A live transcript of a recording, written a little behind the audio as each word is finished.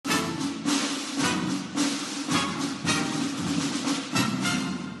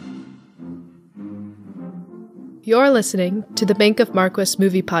You're listening to the Bank of Marquis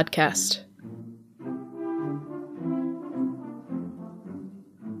Movie Podcast.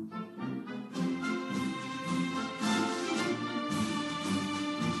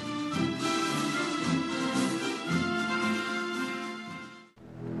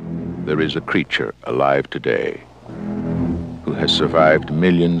 There is a creature alive today who has survived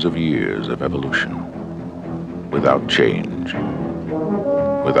millions of years of evolution without change,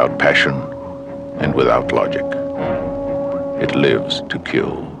 without passion, and without logic. It lives to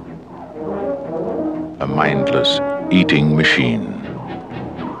kill. A mindless eating machine.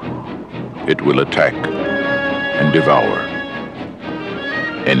 It will attack and devour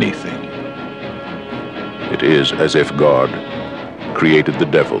anything. It is as if God created the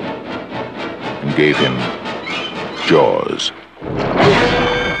devil and gave him jaws.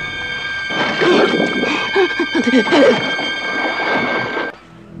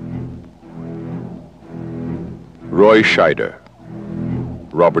 Roy Scheider,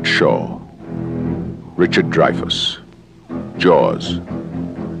 Robert Shaw, Richard Dreyfuss, Jaws.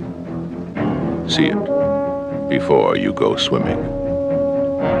 See it before you go swimming.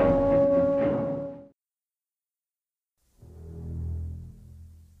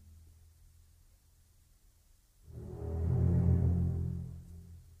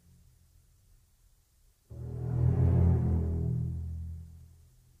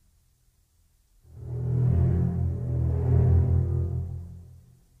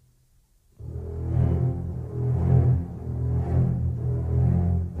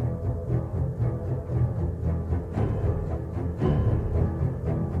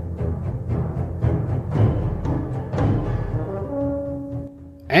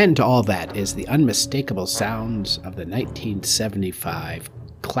 And to all that is the unmistakable sounds of the 1975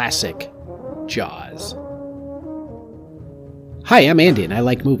 classic Jaws. Hi, I'm Andy and I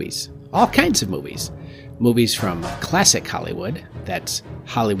like movies. All kinds of movies. Movies from classic Hollywood, that's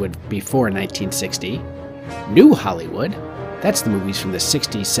Hollywood before 1960. New Hollywood, that's the movies from the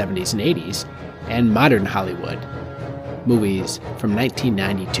 60s, 70s, and 80s. And modern Hollywood, movies from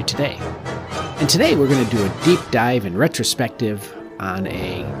 1990 to today. And today we're going to do a deep dive and retrospective on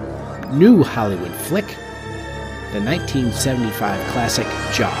a new Hollywood flick, the 1975 classic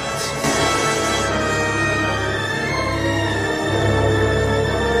Jaws.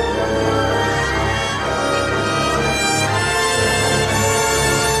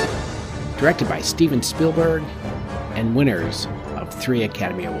 Directed by Stephen Spielberg and winners of 3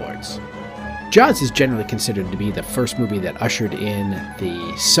 Academy Awards. Jaws is generally considered to be the first movie that ushered in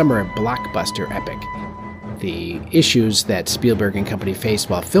the summer blockbuster epic. The issues that Spielberg and company faced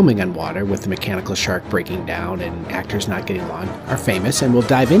while filming on water, with the mechanical shark breaking down and actors not getting along, are famous, and we'll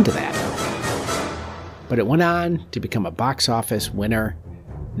dive into that. But it went on to become a box office winner,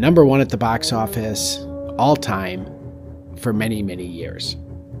 #1 at the box office, all time, for many, many years.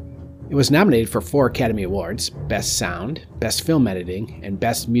 It was nominated for 4 Academy Awards: Best Sound, Best Film Editing, and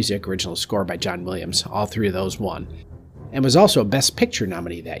Best Music Original Score by John Williams. All 3 of those won. And was also a Best Picture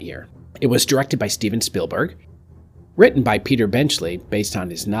nominee that year. It was directed by Stephen Spielberg, written by Peter Benchley based on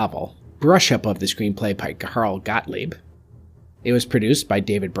his novel, brush-up of the screenplay by Carl Gottlieb. It was produced by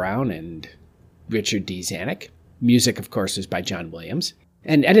David Brown and Richard D. Zanuck. Music, of course, is by John Williams.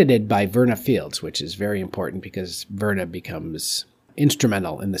 And edited by Verna Fields, which is very important because Verna becomes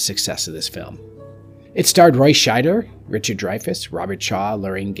instrumental in the success of this film. It starred Roy Scheider, Richard Dreyfuss, Robert Shaw,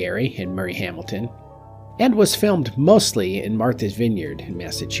 Lorraine Gary, and Murray Hamilton, and was filmed mostly in Martha's Vineyard in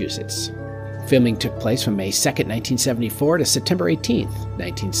Massachusetts. Filming took place from May 2nd, 1974 to September 18th,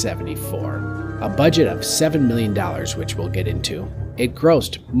 1974. A budget of $7 million, which we'll get into. It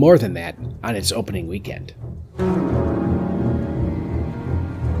grossed more than that on its opening weekend.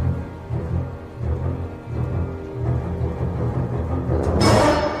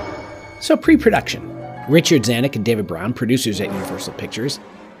 So pre-production. Richard Zanuck and David Brown, producers at Universal Pictures,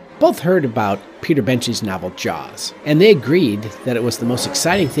 both heard about Peter Benchley's novel Jaws, and they agreed that it was the most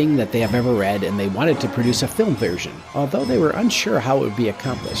exciting thing that they have ever read, and they wanted to produce a film version, although they were unsure how it would be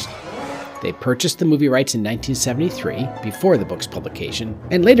accomplished. They purchased the movie rights in 1973, before the book's publication,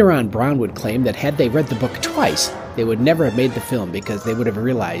 and later on Brown would claim that had they read the book twice, they would never have made the film because they would have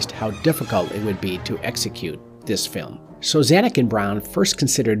realized how difficult it would be to execute this film. So Zanuck and Brown first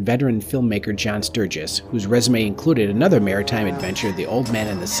considered veteran filmmaker John Sturges, whose resume included another maritime adventure, The Old Man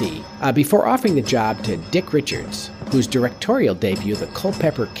and the Sea, before offering the job to Dick Richards, whose directorial debut, The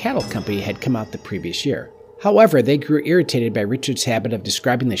Culpeper Cattle Company, had come out the previous year. However, they grew irritated by Richards' habit of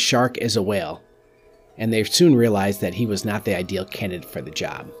describing the shark as a whale, and they soon realized that he was not the ideal candidate for the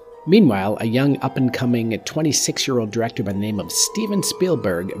job. Meanwhile, a young up-and-coming 26-year-old director by the name of Stephen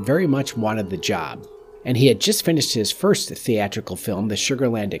Spielberg very much wanted the job. and he had just finished his first theatrical film, The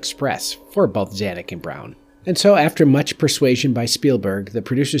Sugarland Express, for both Zanuck and Brown. And so, after much persuasion by Spielberg, the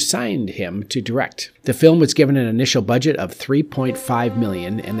producers signed him to direct. The film was given an initial budget of $3.5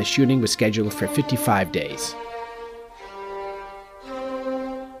 million, and the shooting was scheduled for 55 days.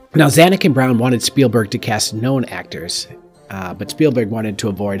 Now, Zanuck and Brown wanted Spielberg to cast known actors, but Spielberg wanted to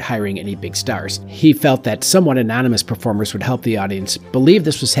avoid hiring any big stars. He felt that somewhat anonymous performers would help the audience believe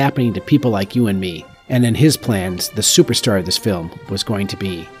this was happening to people like you and me. And in his plans, the superstar of this film was going to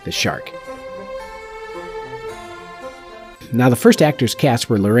be the shark. Now, the first actors cast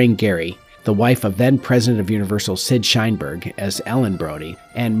were Lorraine Gary, the wife of then-president of Universal Sid Sheinberg, as Ellen Brody,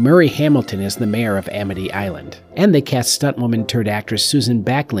 and Murray Hamilton as the mayor of Amity Island. And they cast stuntwoman-turned-actress Susan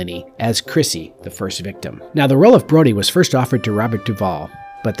Backliny as Chrissy, the first victim. Now, the role of Brody was first offered to Robert Duvall,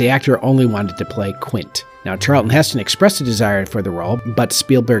 but the actor only wanted to play Quint. Now, Charlton Heston expressed a desire for the role, but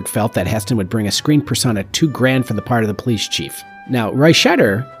Spielberg felt that Heston would bring a screen persona too grand for the part of the police chief. Now, Roy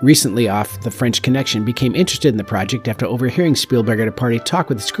Scheider, recently off The French Connection, became interested in the project after overhearing Spielberg at a party talk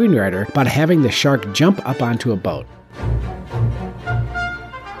with the screenwriter about having the shark jump up onto a boat.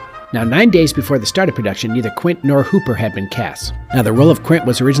 Now, 9 days before the start of production, neither Quint nor Hooper had been cast. Now, the role of Quint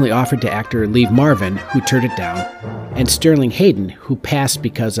was originally offered to actor Leave Marvin, who turned it down, and Sterling Hayden, who passed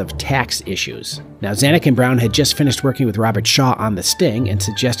because of tax issues. Now, Zanuck and Brown had just finished working with Robert Shaw on The Sting and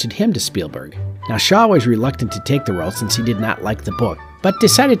suggested him to Spielberg. Now, Shaw was reluctant to take the role since he did not like the book, but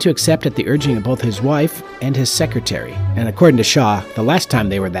decided to accept at the urging of both his wife and his secretary. And according to Shaw, the last time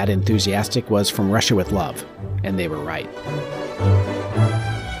they were that enthusiastic was From Russia with Love, and they were right.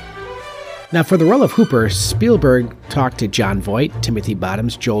 Now, for the role of Hooper, Spielberg talked to John Voight, Timothy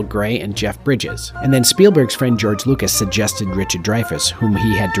Bottoms, Joel Grey, and Jeff Bridges. And then Spielberg's friend George Lucas suggested Richard Dreyfuss, whom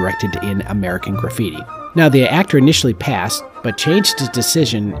he had directed in American Graffiti. Now, the actor initially passed, but changed his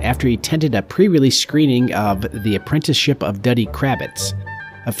decision after he attended a pre-release screening of The Apprenticeship of Duddy Kravitz,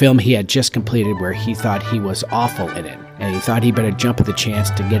 a film he had just completed where he thought he was awful in it, and he thought he better jump at the chance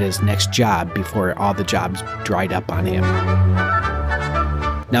to get his next job before all the jobs dried up on him.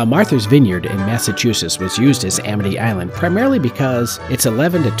 Now, Martha's Vineyard in Massachusetts was used as Amity Island primarily because it's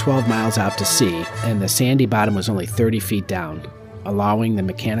 11 to 12 miles out to sea, and the sandy bottom was only 30 feet down, allowing the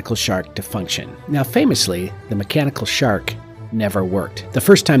mechanical shark to function. Now, famously, the mechanical shark never worked. The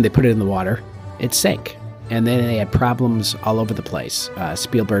first time they put it in the water, it sank. And then they had problems all over the place.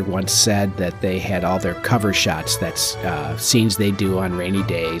 Spielberg once said that they had all their cover shots, that's scenes they do on rainy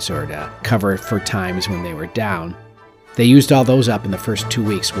days or to cover for times when they were down. They used all those up in the first 2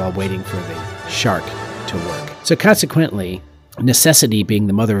 weeks while waiting for the shark to work. So consequently, necessity being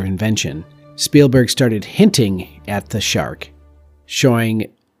the mother of invention, Spielberg started hinting at the shark,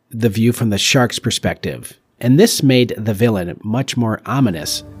 showing the view from the shark's perspective. And this made the villain much more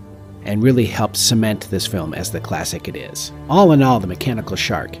ominous and really helped cement this film as the classic it is. All in all, The Mechanical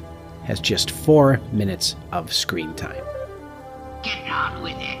Shark has just 4 minutes of screen time. Get on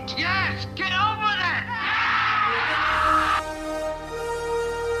with it. Yes, get on with it.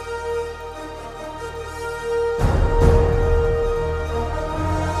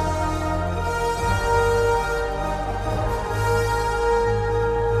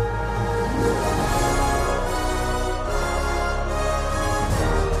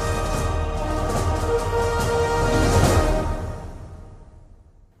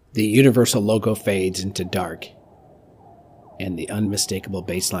 The Universal logo fades into dark, and the unmistakable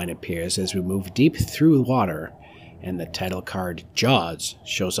bass line appears as we move deep through the water, and the title card Jaws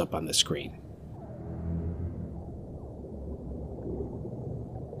shows up on the screen.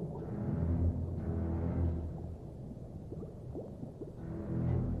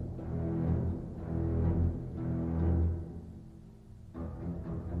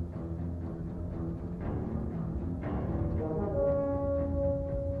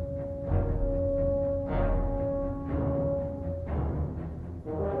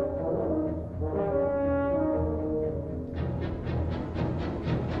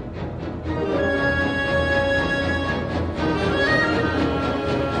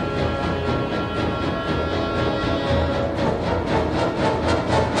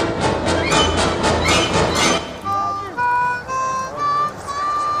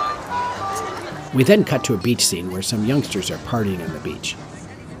 We then cut to a beach scene where some youngsters are partying on the beach.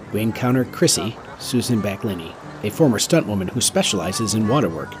 We encounter Chrissy, Susan Backliny, a former stuntwoman who specializes in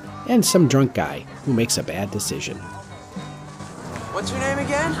waterwork, and some drunk guy who makes a bad decision. What's your name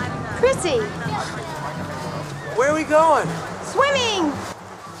again? Chrissy, Where are we going? swimming!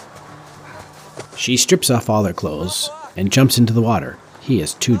 She strips off all her clothes and jumps into the water. He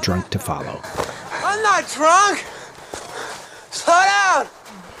is too drunk to follow. I'm not drunk! Slow down!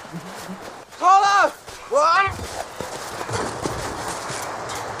 Hold up! One.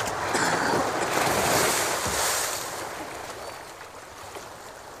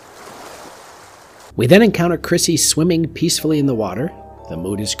 We then encounter Chrissy swimming peacefully in the water. The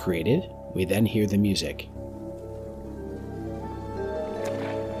mood is created. We then hear the music.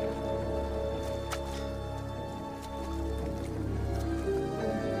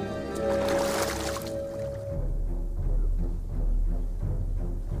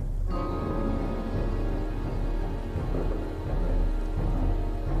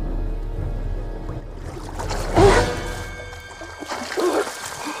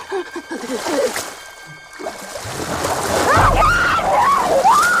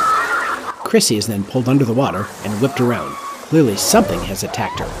 Chrissy is then pulled under the water and whipped around. Clearly something has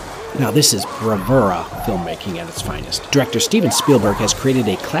attacked her. Now this is bravura filmmaking at its finest. Director Stephen Spielberg has created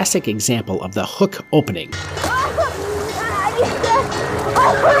a classic example of the hook opening.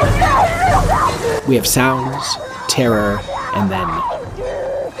 We have sounds, terror, and then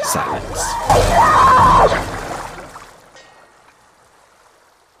silence.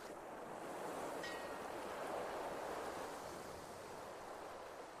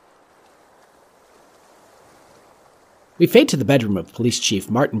 We fade to the bedroom of Police Chief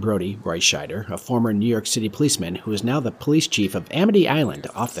Martin Brody, Roy Scheider, a former New York City policeman who is now the police chief of Amity Island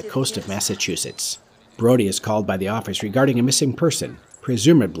off the coast of Massachusetts. Brody is called by the office regarding a missing person,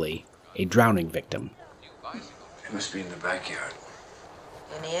 presumably a drowning victim. They must be in the backyard.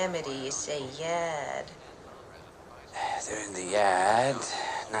 In Amity, you say yard. They're in the yard,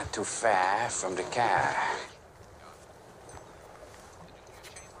 not too far from the car.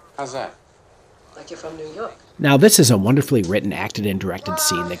 How's that? Like you're from New York. Now this is a wonderfully written, acted, and directed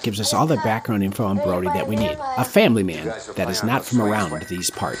scene that gives us all the background info on Brody that we need. A family man that is not from around these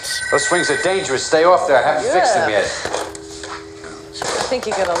parts. Those swings are dangerous. Stay off there. I haven't fixed them yet. I think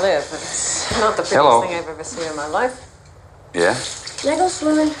you're gonna live. It's not the prettiest thing I've ever seen in my life. Yeah? Can I go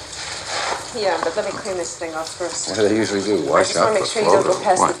swimming? Yeah, but let me clean this thing off first. What do they usually do? I just want to make sure you don't go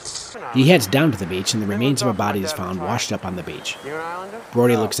past it. He heads down to the beach and the remains of a body is found washed up on the beach.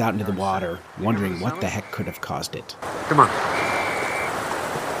 Brody looks out into the water, wondering what the heck could have caused it. Come on.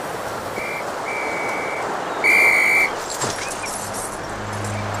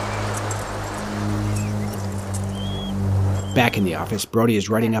 Back in the office, Brody is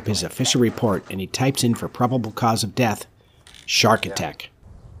writing up his official report and he types in for probable cause of death, shark attack.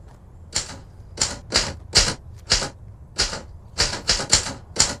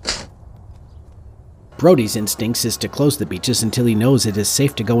 Brody's instincts is to close the beaches until he knows it is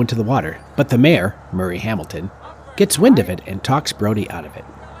safe to go into the water, but the mayor, Murray Hamilton, gets wind of it and talks Brody out of it.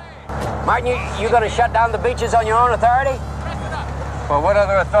 Martin, you going to shut down the beaches on your own authority? Well, what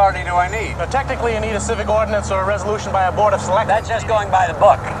other authority do I need? Technically, you need a civic ordinance or a resolution by a board of selectmen. That's just going by the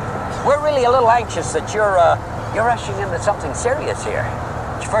book. We're really a little anxious that you're rushing into something serious here.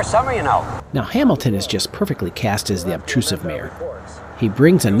 It's your first summer, you know. Now, Hamilton is just perfectly cast as the obtrusive mayor. He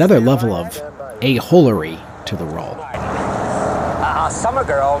brings another level of a-holery to the role. A summer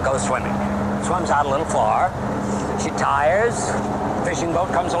girl goes swimming, swims out a little far, she tires, fishing boat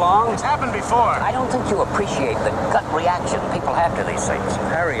comes along. It's happened before. I don't think you appreciate the gut reaction people have to these things.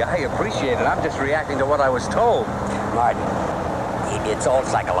 Harry, I appreciate it. I'm just reacting to what I was told. Martin, it's all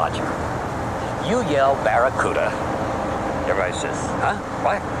psychological. You yell barracuda, everybody says, huh?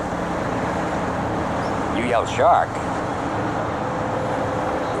 What? You yell shark.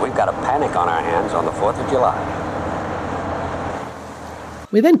 We've got a panic on our hands on the 4th of July.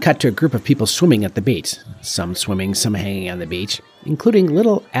 We then cut to a group of people swimming at the beach. Some swimming, some hanging on the beach, including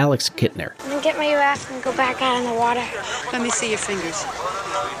little Alex Kittner. I'm gonna get my raft and go back out in the water. Let me see your fingers.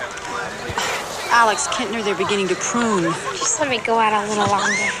 Alex Kittner, they're beginning to prune. Just let me go out a little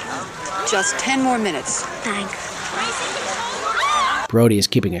longer. Just 10 more minutes. Thanks. Brody is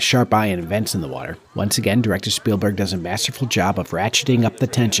keeping a sharp eye on events in the water. Once again, Director Spielberg does a masterful job of ratcheting up the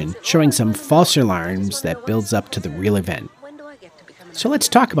tension, showing some false alarms that builds up to the real event. So let's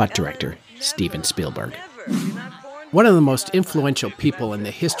talk about director Stephen Spielberg. One of the most influential people in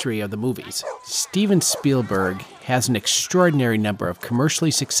the history of the movies, Stephen Spielberg has an extraordinary number of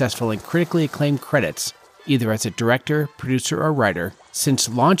commercially successful and critically acclaimed credits, either as a director, producer, or writer, since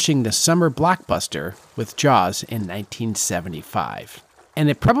launching the summer blockbuster with Jaws in 1975. And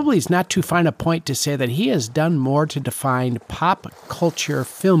it probably is not too fine a point to say that he has done more to define pop culture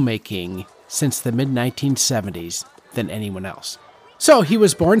filmmaking since the mid-1970s than anyone else. So he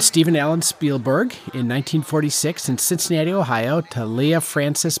was born Stephen Allen Spielberg in 1946 in Cincinnati, Ohio, to Leah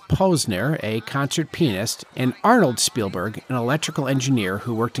Frances Posner, a concert pianist, and Arnold Spielberg, an electrical engineer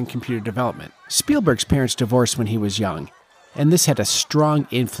who worked in computer development. Spielberg's parents divorced when he was young. and this had a strong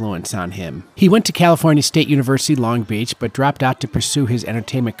influence on him. He went to California State University, Long Beach, but dropped out to pursue his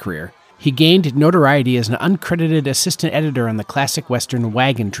entertainment career. He gained notoriety as an uncredited assistant editor on the classic Western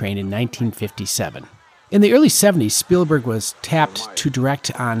Wagon Train in 1957. In the early 70s, Spielberg was tapped to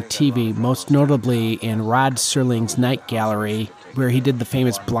direct on TV, most notably in Rod Serling's Night Gallery, where he did the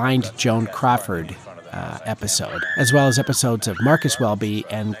famous Blind Joan Crawford episode, as well as episodes of Marcus Welby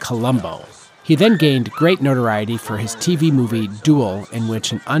and Columbo. He then gained great notoriety for his TV movie Duel, in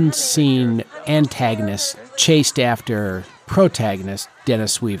which an unseen antagonist chased after protagonist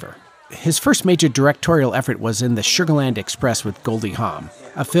Dennis Weaver. His first major directorial effort was in The Sugarland Express with Goldie Hawn,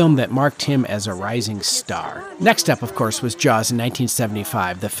 a film that marked him as a rising star. Next up, of course, was Jaws in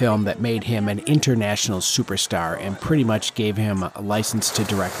 1975, the film that made him an international superstar and pretty much gave him a license to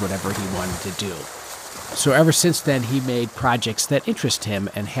direct whatever he wanted to do. So ever since then, he made projects that interest him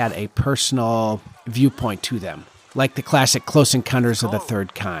and had a personal viewpoint to them, like the classic Close Encounters of the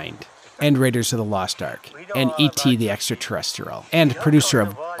Third Kind, and Raiders of the Lost Ark, and E.T. the Extraterrestrial, and producer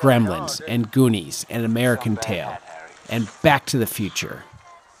of Gremlins, and Goonies, and American Tail, and Back to the Future.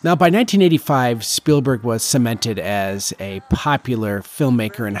 Now, by 1985, Spielberg was cemented as a popular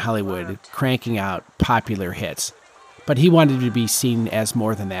filmmaker in Hollywood, cranking out popular hits. But he wanted to be seen as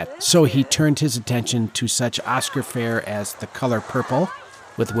more than that, so he turned his attention to such Oscar fare as The Color Purple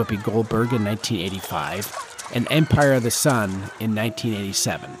with Whoopi Goldberg in 1985 and Empire of the Sun in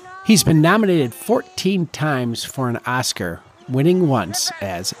 1987. He's been nominated 14 times for an Oscar, winning once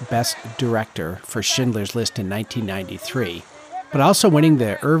as Best Director for Schindler's List in 1993, but also winning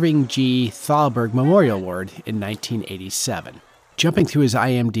the Irving G. Thalberg Memorial Award in 1987. Jumping through his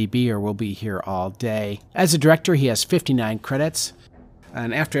IMDb, or we'll be here all day. As a director, he has 59 credits.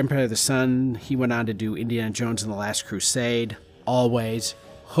 And after Empire of the Sun, he went on to do Indiana Jones and the Last Crusade, Always,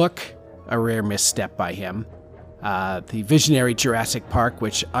 Hook, a rare misstep by him, the visionary Jurassic Park,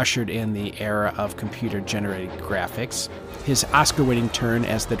 which ushered in the era of computer-generated graphics, his Oscar-winning turn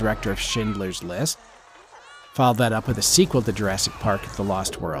as the director of Schindler's List, followed that up with a sequel to Jurassic Park, The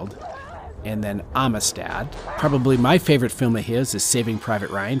Lost World, and then Amistad. Probably my favorite film of his is Saving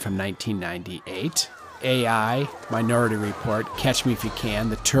Private Ryan from 1998. AI, Minority Report, Catch Me If You Can,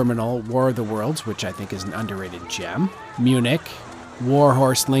 The Terminal, War of the Worlds, which I think is an underrated gem, Munich, War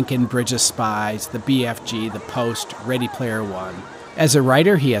Horse, Lincoln, Bridge of Spies, The BFG, The Post, Ready Player One. As a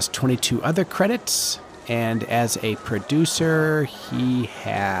writer, he has 22 other credits, and as a producer, he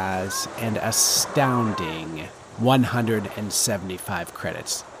has an astounding 175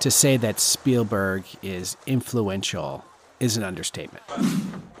 credits. To say that Spielberg is influential is an understatement.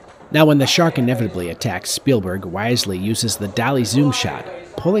 Now, when the shark inevitably attacks, Spielberg wisely uses the dolly zoom shot,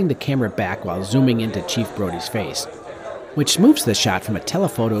 pulling the camera back while zooming into Chief Brody's face, which moves the shot from a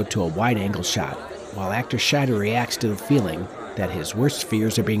telephoto to a wide-angle shot, while actor Scheider reacts to the feeling that his worst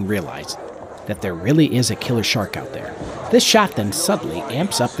fears are being realized, that there really is a killer shark out there. This shot then subtly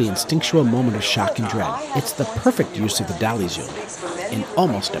amps up the instinctual moment of shock and dread. It's the perfect use of the dolly zoom, in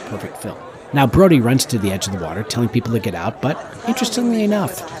almost a perfect film. Now Brody runs to the edge of the water, telling people to get out, but interestingly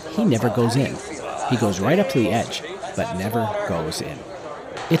enough, he never goes in. He goes right up to the edge, but never goes in.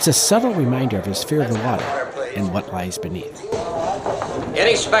 It's a subtle reminder of his fear of the water and what lies beneath.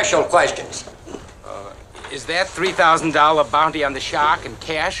 Any special questions? Is that $3,000 bounty on the shark in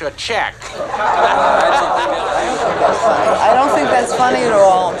cash or check? I don't think that's funny at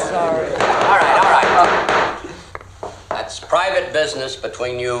all. I'm sorry. All right. That's private business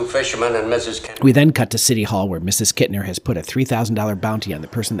between you fishermen and Mrs. Kittner. We then cut to City Hall, where Mrs. Kittner has put a $3,000 bounty on the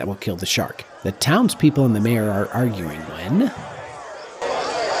person that will kill the shark. The townspeople and the mayor are arguing when...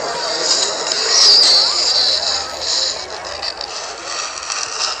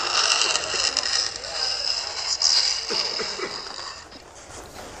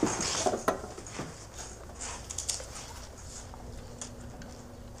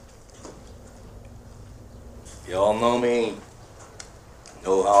 You all know me,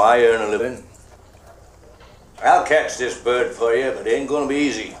 know how I earn a living. I'll catch this bird for you, but it ain't gonna be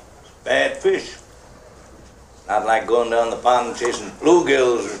easy. Bad fish. Not like going down the pond chasing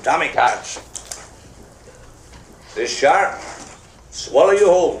bluegills or tommycats. This shark, swallow you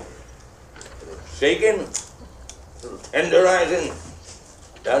whole. Shaking, tenderizing,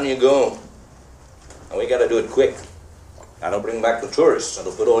 down you go. And we gotta do it quick. That'll bring back the tourists.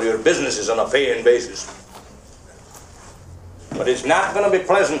 That'll put all your businesses on a paying basis. But it's not gonna be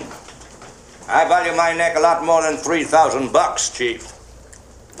pleasant. I value my neck a lot more than $3,000, Chief.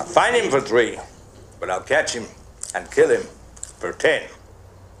 I'll find him for 3, but I'll catch him and kill him for 10.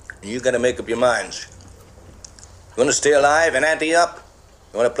 You gotta make up your minds. You wanna stay alive and ante up?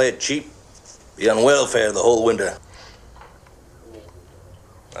 You wanna play it cheap? Be on welfare the whole winter.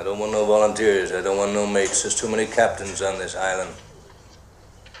 I don't want no volunteers. I don't want no mates. There's too many captains on this island.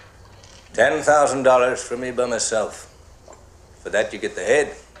 $10,000 for me by myself. For that, you get the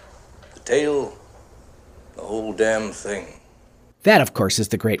head, the tail, the whole damn thing. That, of course, is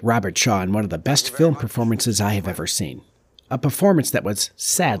the great Robert Shaw in one of the best film performances I have ever seen. A performance that was,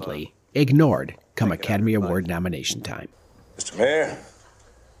 sadly, ignored come Academy Award nomination time. Mr. Mayor,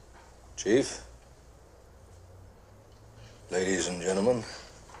 Chief, ladies and gentlemen.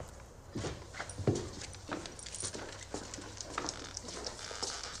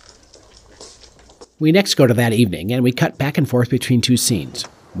 We next go to that evening, and we cut back and forth between two scenes.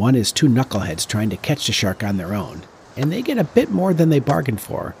 One is two knuckleheads trying to catch the shark on their own, and they get a bit more than they bargained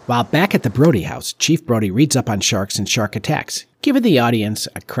for. While back at the Brody house, Chief Brody reads up on sharks and shark attacks, giving the audience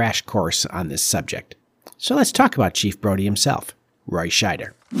a crash course on this subject. So let's talk about Chief Brody himself, Roy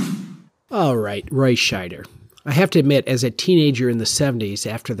Scheider. All right, Roy Scheider. I have to admit, as a teenager in the 70s,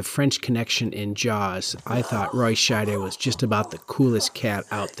 after the French Connection in Jaws, I thought Roy Scheider was just about the coolest cat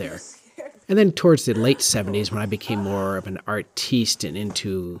out there. And then towards the late 70s, when I became more of an artiste and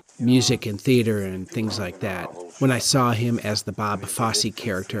into music and theater and things like that, when I saw him as the Bob Fosse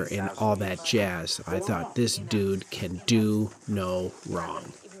character in All That Jazz, I thought this dude can do no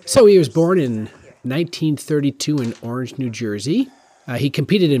wrong. So he was born in 1932 in Orange, New Jersey. He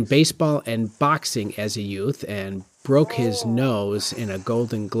competed in baseball and boxing as a youth and broke his nose in a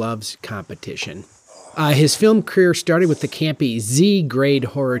Golden Gloves competition. His film career started with the campy Z-grade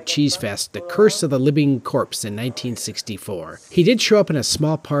horror cheese fest, The Curse of the Living Corpse, in 1964. He did show up in a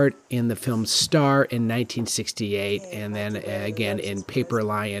small part in the film Star in 1968, and then again in Paper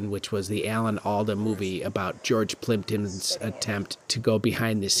Lion, which was the Alan Alda movie about George Plimpton's attempt to go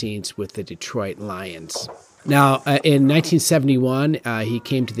behind the scenes with the Detroit Lions. Now, in 1971, he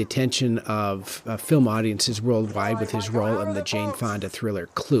came to the attention of film audiences worldwide with his role in the Jane Fonda thriller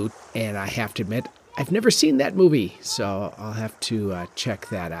Clute, and I have to admit, I've never seen that movie, so I'll have to check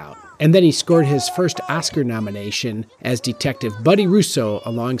that out. And then he scored his first Oscar nomination as Detective Buddy Russo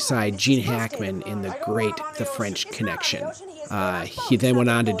alongside Gene Hackman in the great The French Connection. He then went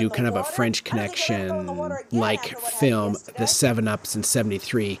on to do kind of a French Connection-like film, The 7-Ups in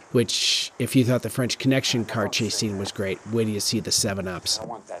 73, which, if you thought The French Connection car chase scene was great, wait till you see The 7-Ups.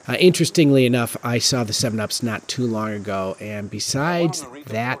 Interestingly enough, I saw The 7-Ups not too long ago, and besides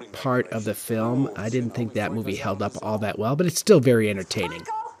that part of the film, I didn't think that movie held up all that well, but it's still very entertaining.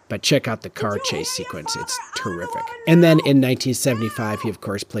 But check out the car chase sequence. It's terrific. And then in 1975, he, of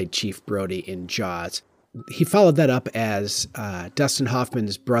course, played Chief Brody in Jaws. He followed that up as Dustin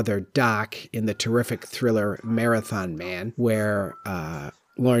Hoffman's brother Doc in the terrific thriller Marathon Man, where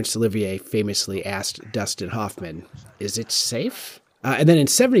Laurence Olivier famously asked Dustin Hoffman, "Is it safe?" And then in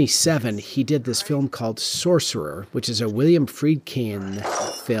 1977, he did this film called Sorcerer, which is a William Friedkin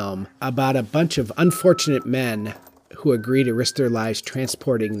film about a bunch of unfortunate men who agree to risk their lives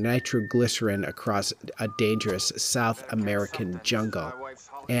transporting nitroglycerin across a dangerous South American jungle.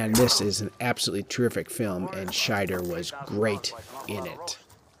 And this is an absolutely terrific film, and Scheider was great in it.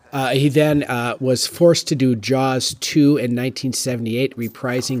 He then was forced to do Jaws 2 in 1978,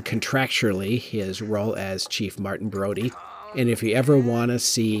 reprising contractually his role as Chief Martin Brody. And if you ever want to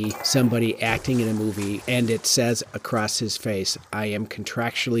see somebody acting in a movie and it says across his face, "I am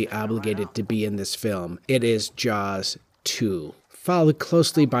contractually obligated to be in this film," it is Jaws 2. Followed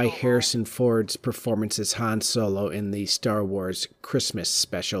closely by Harrison Ford's performance as Han Solo in the Star Wars Christmas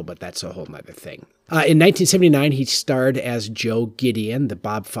special, but that's a whole nother thing. In 1979, he starred as Joe Gideon, the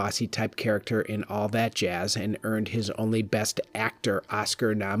Bob Fosse-type character in All That Jazz, and earned his only Best Actor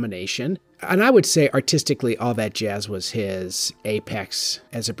Oscar nomination. And I would say artistically, All That Jazz was his apex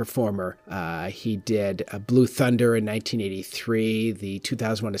as a performer. He did Blue Thunder in 1983, the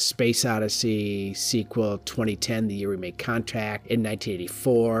 2001 A Space Odyssey sequel, 2010, The Year We Made Contact, in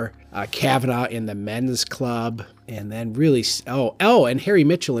 1984, Kavanaugh in The Men's Club, and then really, and Harry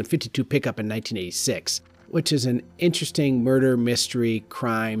Mitchell in 52 Pickup in 1986. Which is an interesting murder, mystery,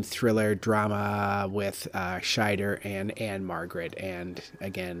 crime, thriller, drama with Scheider and Anne Margaret. And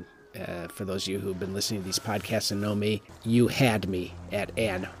again, for those of you who've been listening to these podcasts and know me, you had me at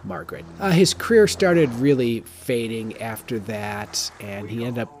Anne Margaret. His career started really fading after that, and he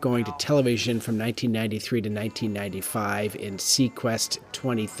ended up going to television from 1993 to 1995 in SeaQuest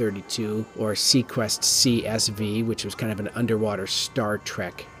 2032, or SeaQuest CSV, which was kind of an underwater Star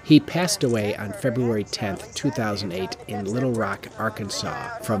Trek. He passed away on February 10th, 2008 in Little Rock,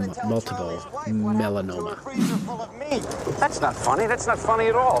 Arkansas from multiple melanoma. That's not funny. That's not funny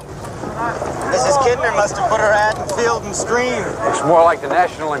at all. Mrs. Kidner must have put her ad in Field and Stream. Looks more like the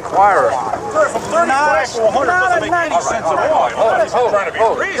National Enquirer.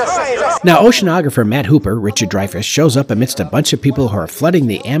 Now, oceanographer Matt Hooper, Richard Dreyfuss, shows up amidst a bunch of people who are flooding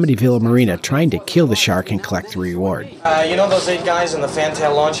the Amityville Marina trying to kill the shark and collect the reward. You know those 8 guys in the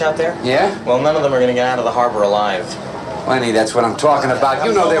fantail launch out there? Yeah? Well, none of them are going to get out of the harbor alive. Lenny, that's what I'm talking about.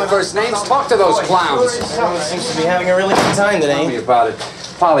 You know their first names. Talk to those clowns. Everyone seems to be having a really good time today. Tell me about it.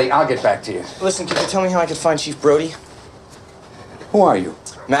 Polly, I'll get back to you. Listen, could you tell me how I could find Chief Brody? Who are you?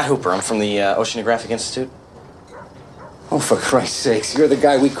 Matt Hooper. I'm from the Oceanographic Institute. Oh, for Christ's sakes, you're the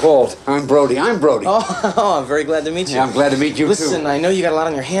guy we called. I'm Brody. Oh, I'm very glad to meet you. Yeah, I'm glad to meet you, Listen, too. I know you got a lot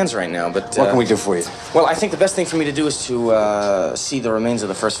on your hands right now, but... What can we do for you? Well, I think the best thing for me to do is to see the remains of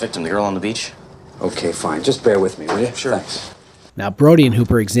the first victim, the girl on the beach. Okay, fine. Just bear with me, will you? Sure. Thanks. Now, Brody and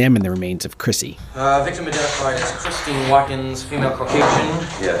Hooper examine the remains of Chrissy. Victim identified as Christine Watkins, female Caucasian.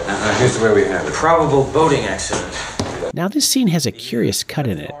 Yeah, here's where we have it. Probable boating accident. Now, this scene has a curious cut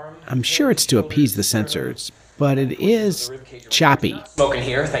in it. I'm sure it's to appease the censors, but it is choppy. Smoking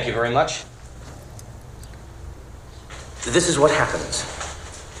here, thank you very much. This is what happens.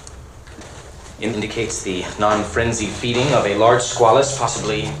 It indicates the non-frenzied feeding of a large squalus,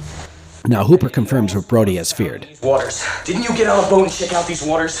 possibly... Now, Hooper confirms what Brody has feared. Waters. Didn't you get on a boat and check out these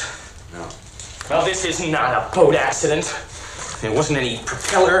waters? No. Well, this is not a boat accident. It wasn't any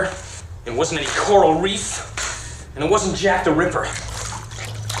propeller. It wasn't any coral reef. And it wasn't Jack the Ripper.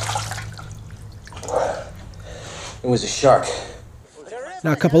 It was a shark.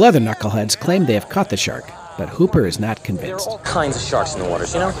 Now, a couple other knuckleheads claim they have caught the shark, but Hooper is not convinced. There are all kinds of sharks in the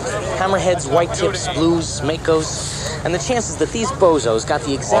waters, you know? Hammerheads, white tips, blues, makos. And the chances that these bozos got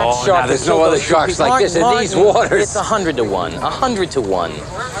the exact shark... now there's no other sharks like this in these waters. It's 100 to 1. 100 to 1.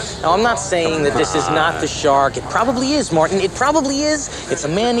 Now, I'm not saying that this is not the shark. It probably is, Martin. It probably is. It's a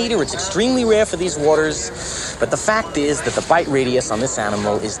man-eater. It's extremely rare for these waters. But the fact is that the bite radius on this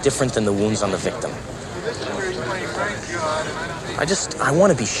animal is different than the wounds on the victim. I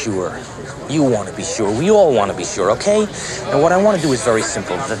want to be sure. You want to be sure. We all want to be sure, okay? And what I want to do is very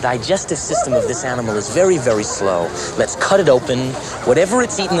simple. The digestive system of this animal is very, very slow. Let's cut it open. Whatever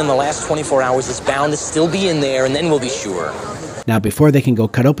it's eaten in the last 24 hours is bound to still be in there, and then we'll be sure. Now, before they can go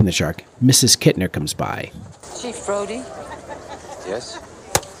cut open the shark, Mrs. Kidner comes by. Chief Brody? Yes?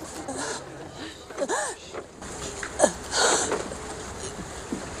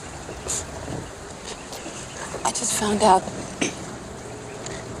 I just found out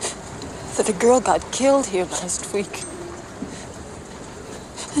that a girl got killed here last week.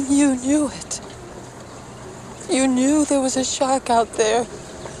 And you knew it. You knew there was a shark out there.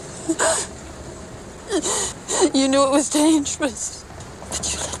 You knew it was dangerous.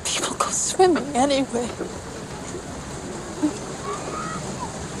 But you let people go swimming anyway.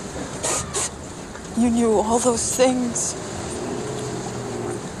 You knew all those things.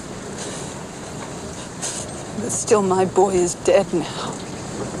 But still, my boy is dead now.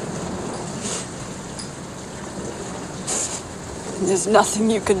 And there's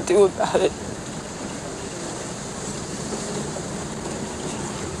nothing you can do about it.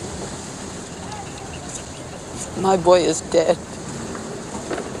 My boy is dead.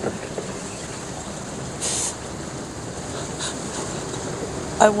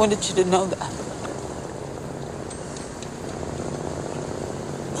 I wanted you to know that.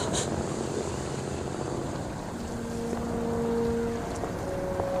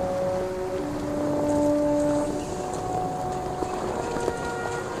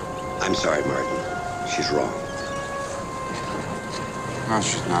 I'm sorry, Martin. She's wrong. No,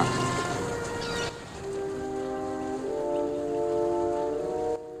 she's not.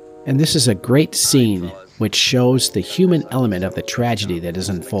 And this is a great scene which shows the human element of the tragedy that is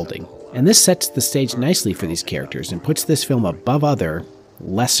unfolding. And this sets the stage nicely for these characters and puts this film above other,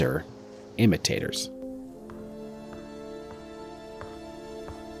 lesser imitators.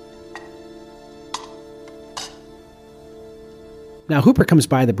 Now, Hooper comes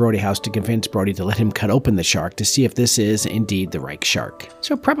by the Brody house to convince Brody to let him cut open the shark to see if this is indeed the right shark.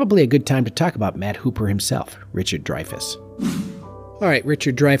 So probably a good time to talk about Matt Hooper himself, Richard Dreyfuss. All right,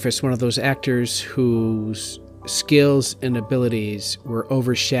 Richard Dreyfuss, one of those actors whose skills and abilities were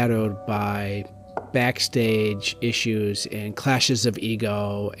overshadowed by backstage issues and clashes of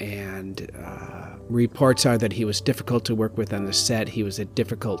ego, and reports are that he was difficult to work with on the set. He was a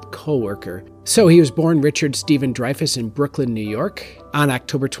difficult co-worker. So he was born Richard Stephen Dreyfuss in Brooklyn, New York on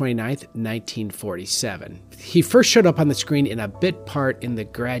October 29th, 1947. He first showed up on the screen in a bit part in The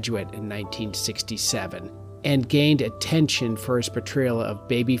Graduate in 1967 and gained attention for his portrayal of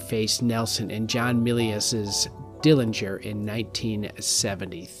babyface Nelson in John Milius's Dillinger in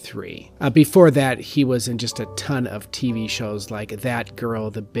 1973. Before that, he was in just a ton of TV shows like That Girl,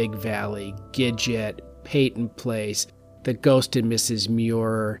 The Big Valley, Gidget, Peyton Place, The Ghost and Mrs.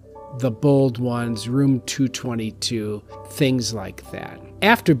 Muir, The Bold Ones, Room 222, things like that.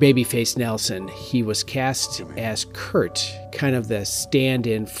 After Babyface Nelson, he was cast as Kurt, kind of the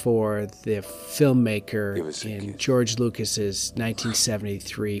stand-in for the filmmaker in George Lucas's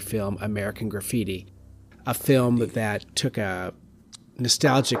 1973 film American Graffiti, a film that took a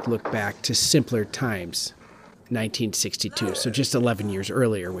nostalgic look back to simpler times, 1962, so just 11 years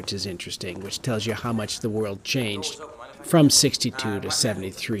earlier, which is interesting, which tells you how much the world changed from 62 to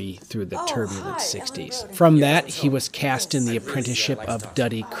 73 through the turbulent 60s. From that, he was cast in The Apprenticeship of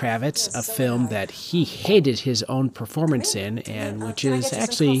Duddy Kravitz, a film that he hated his own performance in, and which is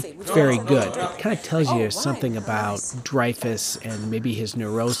actually very good. It kind of tells you something about Dreyfuss and maybe his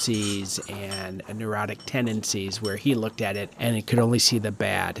neuroses and neurotic tendencies, where he looked at it and he could only see the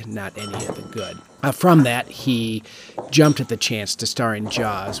bad, not any of the good. From that, he jumped at the chance to star in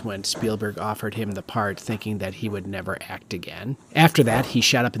Jaws when Spielberg offered him the part, thinking that he would never act again. After that, he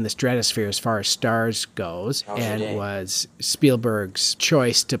shot up in the stratosphere as far as stars goes, and was Spielberg's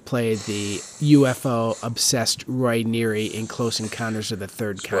choice to play the UFO-obsessed Roy Neary in Close Encounters of the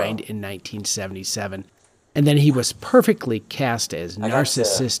Third Kind in 1977. And then he was perfectly cast as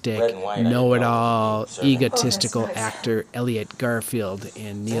narcissistic, know-it-all, egotistical actor Elliot Garfield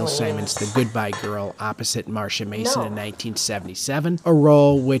in Neil Simon's The Goodbye Girl opposite Marcia Mason in 1977, a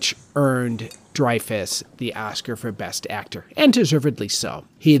role which earned Dreyfuss the Oscar for Best Actor, and deservedly so.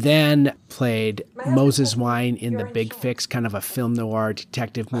 He then played Moses Wine in The Big Fix, kind of a film noir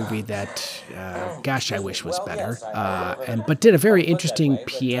detective movie that, I wish was better, but did a very interesting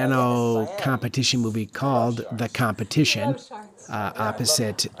piano competition movie called The Competition,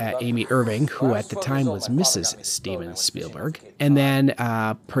 opposite Amy Irving, who at the time was Mrs. Stephen Spielberg, and then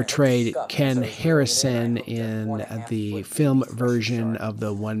portrayed Ken Harrison in the film version of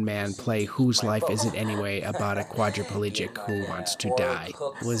the one-man play Whose Life Is It Anyway, about a quadriplegic who wants to die.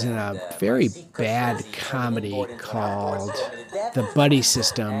 Was in a very bad comedy called The Buddy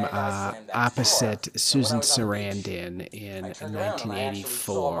System, opposite Susan Sarandon in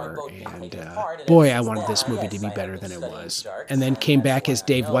 1984, and boy, I wanted this movie to be better than it was. And then came back as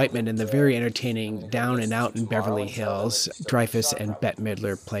Dave Whiteman in the very entertaining Down and Out in Beverly Hills. Dreyfuss and Bette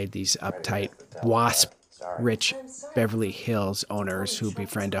Midler played these uptight, wasp-rich Beverly Hills owners who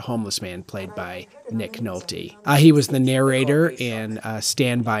befriend a homeless man played by Nick Nolte. He was the narrator in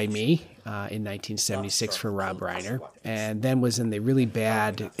Stand By Me in 1976 for Rob Reiner, and then was in the really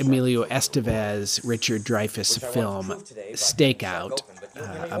bad Emilio Estevez, Richard Dreyfuss film Stakeout,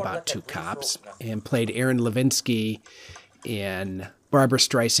 about two cops, and played Aaron Levinsky in Barbra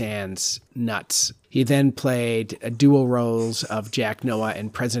Streisand's Nuts. He then played dual roles of Jack Noah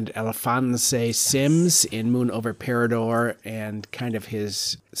and President Alphonse Sims in Moon Over Parador, and kind of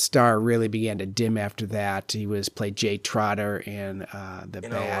his star really began to dim after that. He played Jay Trotter in the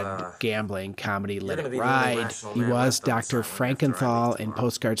bad gambling comedy Let It Ride. He was Dr. Frankenthal in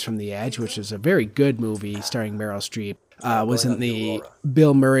Postcards from the Edge, which is a very good movie starring Meryl Streep. Was in the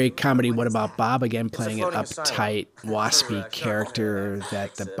Bill Murray comedy What About Bob, again playing an uptight, waspy character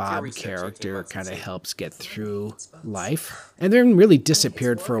that the Bob character kind of helps get through life. And then really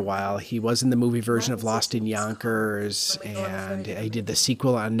disappeared for a while. He was in the movie version of Lost in Yonkers, and he did the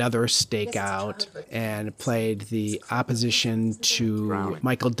sequel, Another Stakeout, and played the opposition to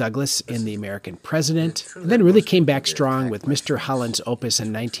Michael Douglas in The American President. And then really came back strong with Mr. Holland's Opus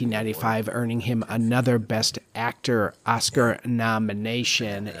in 1995, earning him another Best Actor Oscar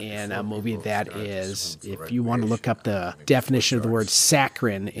nomination in a movie that is, if you want to look up the definition of the word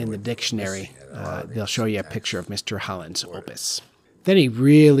saccharine in the dictionary, they'll show you a picture of Mr. Holland's Opus. Then he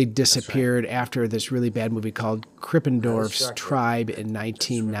really disappeared after this really bad movie called Krippendorf's Tribe in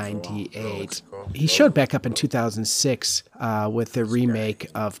 1998. He showed back up in 2006 with the remake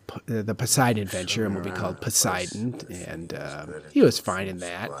of the Poseidon Adventure, a movie called Poseidon, and he was fine in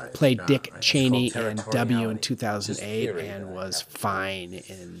that. Played Dick Cheney in W in 2008 and was fine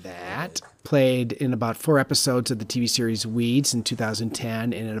in that. Played in about 4 episodes of the TV series Weeds in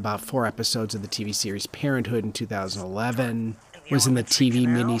 2010 and in about 4 episodes of the TV series Parenthood in 2011. Was in the TV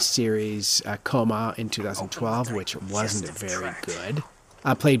miniseries Coma in 2012, which wasn't very good.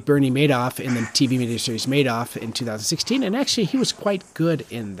 Played Bernie Madoff in the TV miniseries Madoff in 2016, and actually he was quite good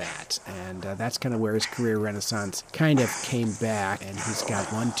in that. And that's kind of where his career renaissance kind of came back, and he's got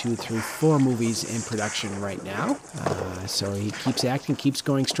 4 movies in production right now. So he keeps acting, keeps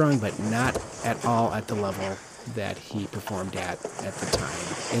going strong, but not at all at the level that he performed at the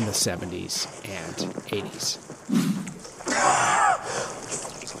time in the 70s and 80s.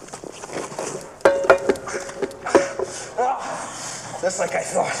 Just like I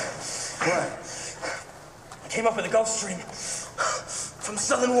thought. I came up in the Gulf Stream from the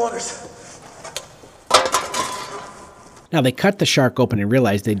southern waters. Now, they cut the shark open and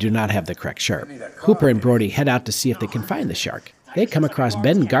realize they do not have the correct shark. Hooper and Brody head out to see if they can find the shark. They come across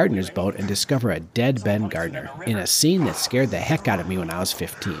Ben Gardner's boat and discover a dead Ben Gardner in a scene that scared the heck out of me when I was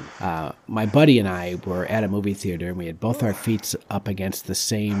 15. My buddy and I were at a movie theater, and we had both our feet up against the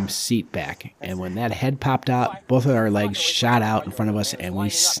same seat back. And when that head popped out, both of our legs shot out in front of us, and we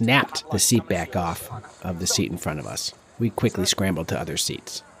snapped the seat back off of the seat in front of us. We quickly scrambled to other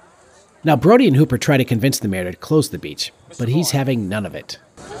seats. Now, Brody and Hooper try to convince the mayor to close the beach, but he's having none of it.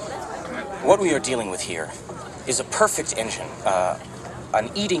 What we are dealing with here is a perfect engine,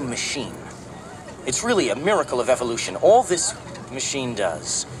 an eating machine. It's really a miracle of evolution. All this machine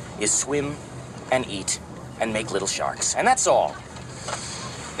does is swim and eat and make little sharks, and that's all.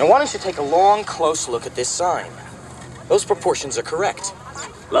 Now, why don't you take a long, close look at this sign? Those proportions are correct.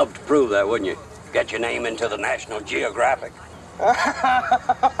 Love to prove that, wouldn't you? Get your name into the National Geographic.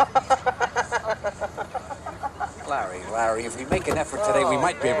 Larry, if we make an effort today, we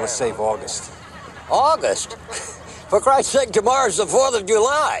might be able to save August. August? For Christ's sake, tomorrow's the 4th of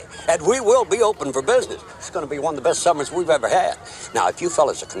July, and we will be open for business. It's going to be one of the best summers we've ever had. Now, if you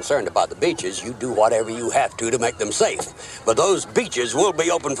fellas are concerned about the beaches, you do whatever you have to make them safe. But those beaches will be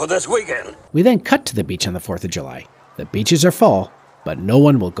open for this weekend. We then cut to the beach on the 4th of July. The beaches are full, but no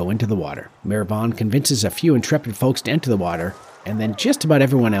one will go into the water. Mayor Vaughn convinces a few intrepid folks to enter the water, and then just about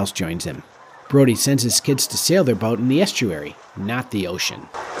everyone else joins him. Brody sends his kids to sail their boat in the estuary, not the ocean.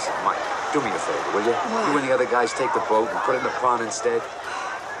 Listen, Mike, do me a favor, will you? What? You and the other guys take the boat and put it in the pond instead.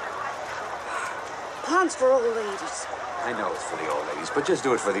 Pond's for old ladies. I know it's for the old ladies, but just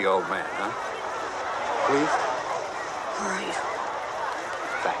do it for the old man, huh? Please? All right.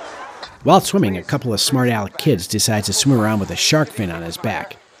 Thanks. While swimming, a couple of smart-aleck kids decides to swim around with a shark fin on his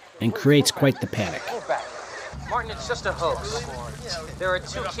back and creates quite the panic. Martin, it's just a hoax. There are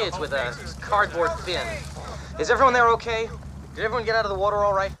 2 kids with a cardboard fin. Is everyone there okay? Did everyone get out of the water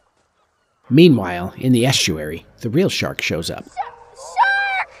all right? Meanwhile, in the estuary, the real shark shows up.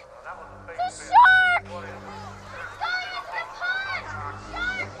 Shark! The shark!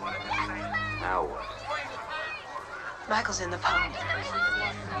 Now what? Michael's in the pond.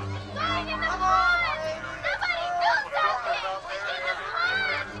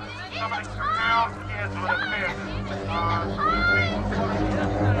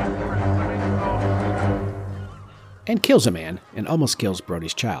 And kills a man, and almost kills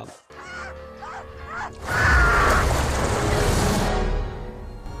Brody's child.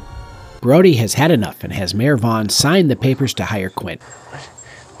 Brody has had enough and has Mayor Vaughn sign the papers to hire Quint.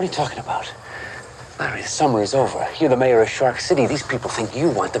 What are you talking about? Larry, the summer is over. You're the mayor of Shark City. These people think you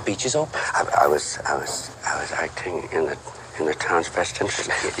want the beaches open. I was acting in the town's best interest.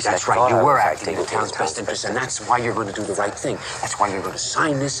 That's right, you were acting in the town's best interest, and that's why you're going to do the right thing. That's why you're going to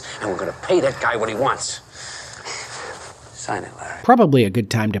sign this, and we're going to pay that guy what he wants. Sign it, Larry. Probably a good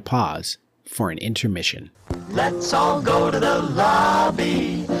time to pause for an intermission. Let's all go to the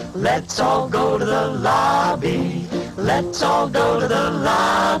lobby. Let's all go to the lobby. Let's all go to the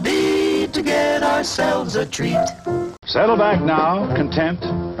lobby to get ourselves a treat. Settle back now, content,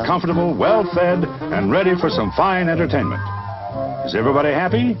 comfortable, well-fed, and ready for some fine entertainment. Is everybody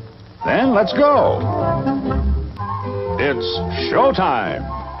happy? Then let's go. It's showtime.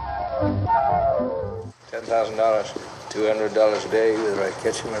 $10,000, $200 a day, whether I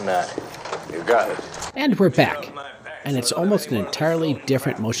catch him or not. You got it. And we're back. And it's almost an entirely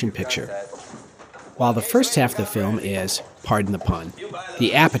different motion picture. While the first half of the film is, pardon the pun,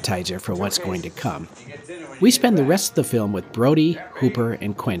 the appetizer for what's going to come, we spend the rest of the film with Brody, Hooper,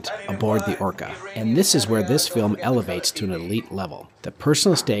 and Quint aboard the Orca. And this is where this film elevates to an elite level. The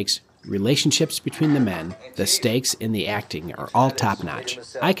personal stakes, relationships between the men, the stakes, and the acting are all top-notch.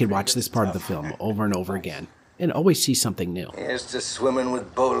 I could watch this part of the film over and over again and always see something new. Here's to swimming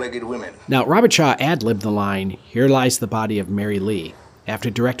with bow-legged women. Now, Robert Shaw ad-libbed the line, "Here lies the body of Mary Lee," after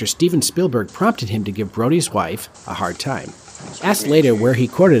director Stephen Spielberg prompted him to give Brody's wife a hard time. Asked later where he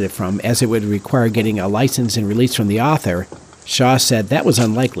quoted it from, as it would require getting a license and release from the author, Shaw said that was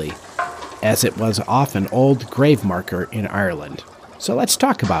unlikely, as it was off an old grave marker in Ireland. So let's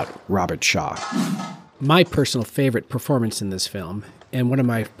talk about Robert Shaw. My personal favorite performance in this film, and one of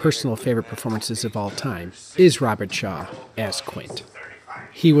my personal favorite performances of all time, is Robert Shaw as Quint.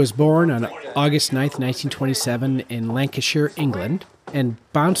 He was born on August 9th, 1927 in Lancashire, England, and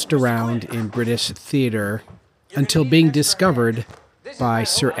bounced around in British theatre until being discovered by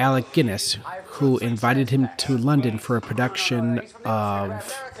Sir Alec Guinness, who invited him to London for a production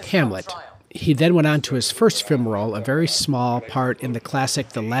of Hamlet. He then went on to his first film role, a very small part in the classic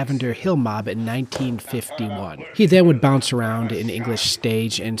The Lavender Hill Mob in 1951. He then would bounce around in English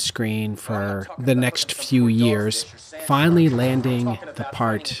stage and screen for the next few years, finally landing the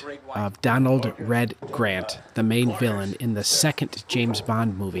part of Donald Red Grant, the main villain in the second James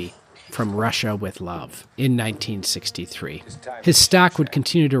Bond movie, From Russia with Love, in 1963. His stock would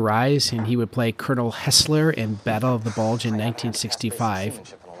continue to rise, and he would play Colonel Hessler in Battle of the Bulge in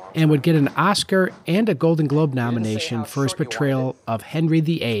 1965, and would get an Oscar and a Golden Globe nomination for his portrayal of Henry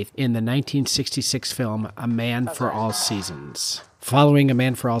VIII in the 1966 film A Man for All Seasons. Following A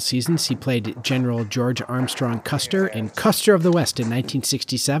Man for All Seasons, he played General George Armstrong Custer in Custer of the West in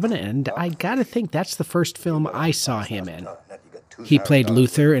 1967, and I gotta think that's the first film I saw him in. He played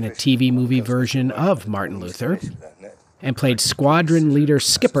Luther in a TV movie version of Martin Luther, and played Squadron Leader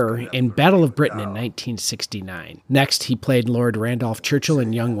Skipper in Battle of Britain in 1969. Next, he played Lord Randolph Churchill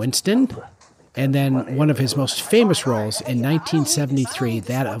in Young Winston, and then one of his most famous roles in 1973,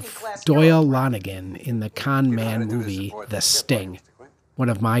 that of Doyle Lonigan in the con man movie The Sting, one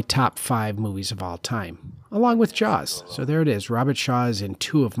of my top 5 movies of all time, along with Jaws. So there it is, Robert Shaw is in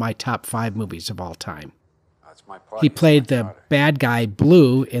 2 of my top 5 movies of all time. He played the bad guy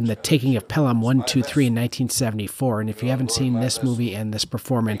Blue in The Taking of Pelham 1, 2, 3 in 1974, and if you haven't seen this movie and this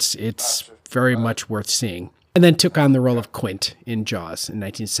performance, it's very much worth seeing. And then took on the role of Quint in Jaws in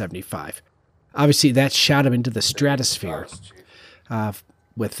 1975. Obviously, that shot him into the stratosphere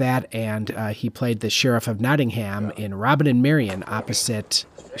with that, and he played the Sheriff of Nottingham in Robin and Marion opposite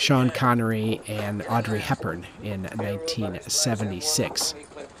Sean Connery and Audrey Hepburn in 1976.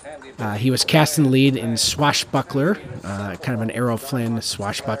 He was cast in the lead in Swashbuckler, kind of an Errol Flynn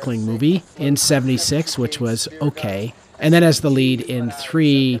swashbuckling movie, in 76, which was okay. And then as the lead in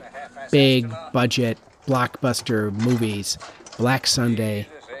 3 big-budget blockbuster movies, Black Sunday,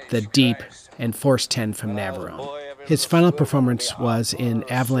 The Deep, and Force 10 from Navarone. His final performance was in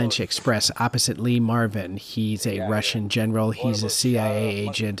Avalanche Express opposite Lee Marvin. He's a Russian general, he's a CIA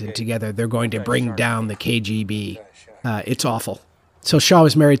agent, and together they're going to bring down the KGB. It's awful. So Shaw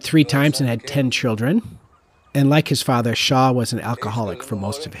was married 3 times and had 10 children. And like his father, Shaw was an alcoholic for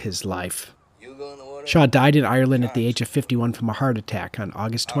most of his life. Shaw died in Ireland at the age of 51 from a heart attack on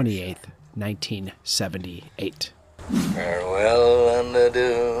August 28, 1978. Farewell and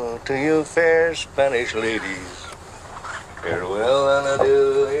adieu to you fair Spanish ladies. Farewell and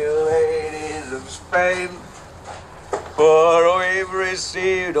adieu, you ladies of Spain. For we've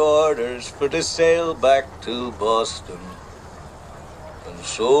received orders for to sail back to Boston. And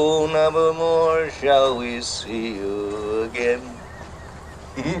so never more shall we see you again.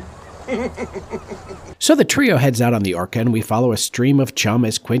 So the trio heads out on the Orca, and we follow a stream of chum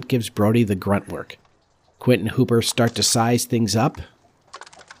as Quint gives Brody the grunt work. Quint and Hooper start to size things up,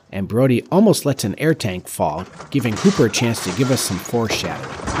 and Brody almost lets an air tank fall, giving Hooper a chance to give us some foreshadowing.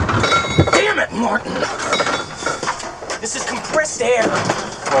 Damn it, Martin! This is compressed air.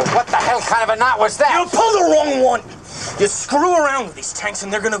 Well, what the hell kind of a knot was that? You pulled the wrong one! You screw around with these tanks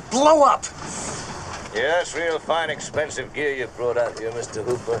and they're gonna blow up. Yes, real fine, expensive gear you brought out here, Mr.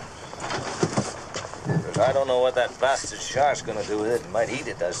 Hooper. But I don't know what that bastard shark's gonna do with it. Might eat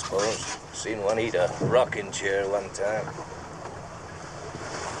it, I suppose. Seen one eat a rocking chair one time.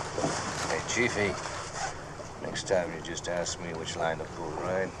 Hey, Chiefy, next time you just ask me which line to pull,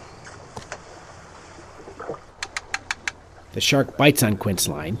 right? The shark bites on Quint's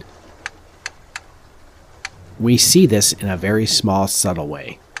line. We see this in a very small, subtle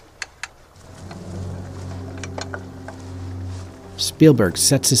way. Spielberg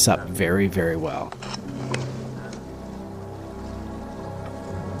sets this up very, very well.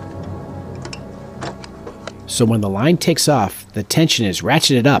 So when the line takes off, the tension is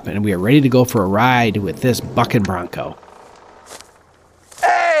ratcheted up and we are ready to go for a ride with this bucking bronco.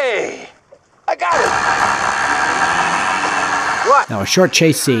 Hey! I got it! What? Now a short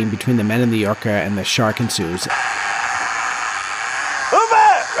chase scene between the men in the Orca and the shark ensues.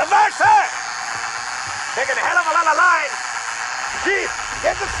 Hoover! Reverse her! Taking a hell of a lot of line! Chief,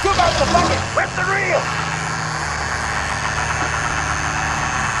 get the scoop out of the bucket! Where's the reel?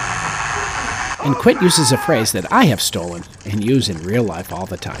 And Quint uses a phrase that I have stolen and use in real life all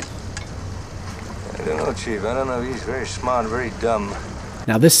the time. I don't know, Chief. I don't know if he's very smart, very dumb.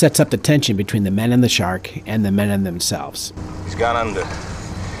 Now this sets up the tension between the men in the shark and the men in themselves. He's gone under.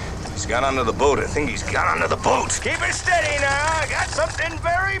 He's gone under the boat. I think he's gone under the boat. Keep it steady now. I got something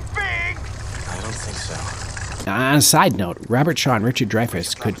very big. I don't think so. Now, on a side note, Robert Shaw and Richard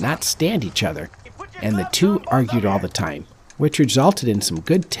Dreyfuss could not stand each other. and the two argued all the time, which resulted in some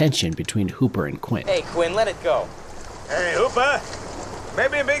good tension between Hooper and Quint. Hey, Quinn, let it go. Hey, Hooper.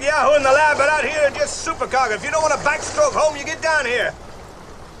 Maybe a big yahoo in the lab, but out here, just supercargo. If you don't want to backstroke home, you get down here.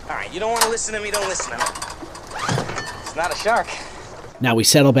 All right, you don't want to listen to me, don't listen to me. It's not a shark. Now we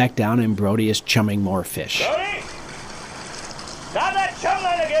settle back down and Brody is chumming more fish. Brody! Stop that chum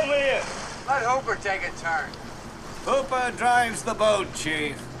line again, will you? Let Hooper take a turn. Hooper drives the boat,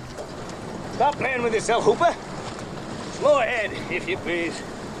 Chief. Stop playing with yourself, Hooper. Slow ahead, if you please.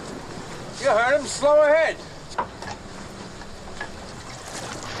 You heard him. Slow ahead.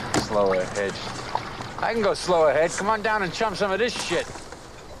 Slow ahead. I can go slow ahead. Come on down and chum some of this shit.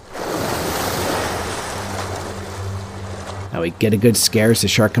 Now we get a good scare as the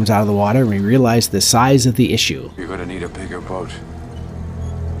shark comes out of the water and we realize the size of the issue. You're gonna need a bigger boat.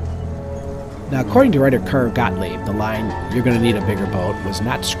 Now, according to writer Carl Gottlieb, the line, "You're gonna need a bigger boat," was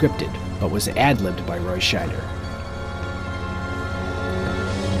not scripted, but was ad-libbed by Roy Scheider.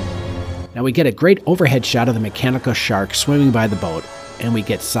 Now we get a great overhead shot of the mechanical shark swimming by the boat, and we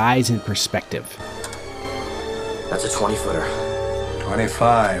get size and perspective. That's a 20-footer.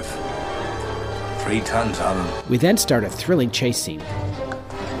 25. 3 tons on them. We then start a thrilling chase scene.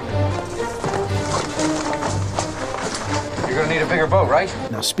 You're gonna need a bigger boat, right?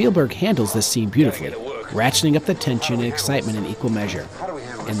 Now Spielberg handles this scene beautifully, ratcheting up the tension and excitement in equal measure,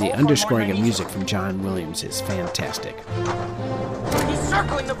 and the underscoring of music from John Williams is fantastic. He's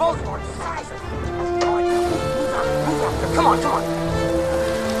circling the boat. Come on, come on.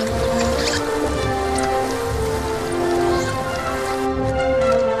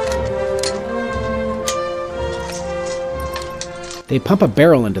 They pump a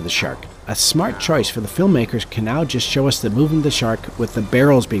barrel into the shark. A smart choice, for the filmmakers can now just show us the movement of the shark with the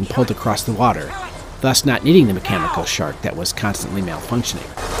barrels being pulled across the water, thus not needing the mechanical shark that was constantly malfunctioning.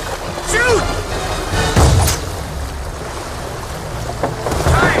 Shoot!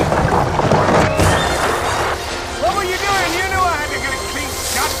 Hey! What were you doing? You knew I had to get a clean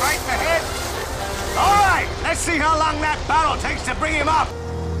shot right in the head. All right, let's see how long that barrel takes to bring him up.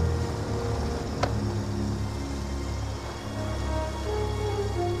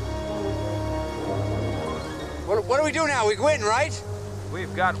 What do we do now? We quitting, right?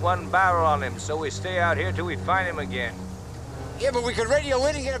 We've got 1 barrel on him, so we stay out here till we find him again. Yeah, but we could radio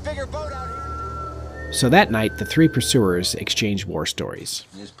in and get a bigger boat out here. So that night, the three pursuers exchange war stories.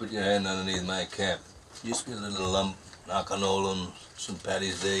 Just put your hand underneath my cap. Just feel a little lump. Knock on Olin, St.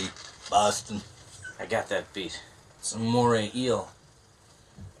 Patty's Day, Boston. I got that beat. Some moray eel.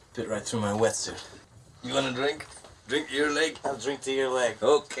 Bit right through my wetsuit. You want a drink? Drink to your leg? I'll drink to your leg.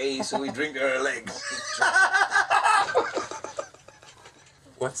 Okay, so we drink to our legs.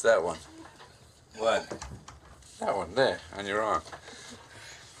 What's that one? What? That one there, on your arm.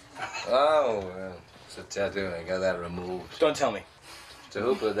 Oh, well, it's a tattoo. I got that removed. Don't tell me. To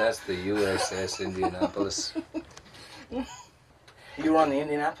Hooper, that's the USS Indianapolis. You were on the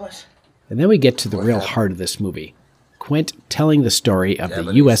Indianapolis? And then we get to the real heart of this movie. Quint telling the story of the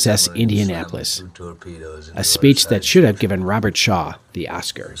USS Indianapolis, a speech that should have given Robert Shaw the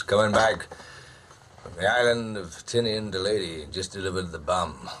Oscar. He's coming back from the island of Tinian to Lady. Just delivered the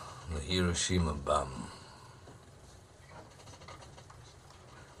bomb, the Hiroshima bomb.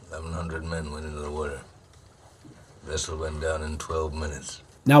 1,100 men went into the water. The vessel went down in 12 minutes.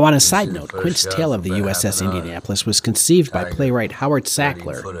 Now, on a side note, Quint's tale of the USS Indianapolis was conceived by playwright Howard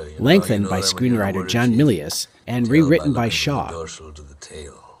Sackler, lengthened by screenwriter John Milius, and rewritten by Shaw. Dorsal to the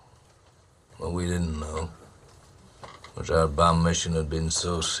tail. What we didn't know was our bomb mission had been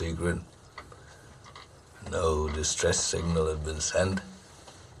so secret, no distress signal had been sent.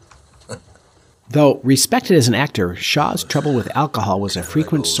 Though respected as an actor, Shaw's trouble with alcohol was a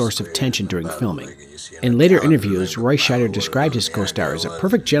frequent source of tension during filming. In later interviews, Roy Scheider described his co-star as a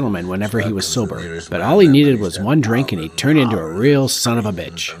perfect gentleman whenever he was sober, but all he needed was one drink and he turned into a real son of a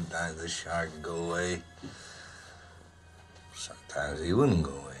bitch. Sometimes the shark would go away. Sometimes he wouldn't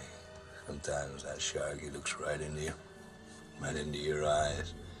go away. Sometimes that shark, he looks right into you, right into your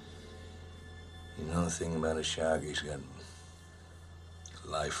eyes. You know the thing about a shark, he's got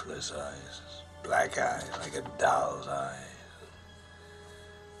lifeless eyes. Black eyes, like a doll's eye.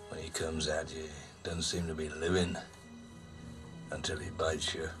 When he comes at you, he doesn't seem to be living until he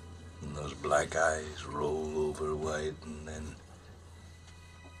bites you. And those black eyes roll over white, and then...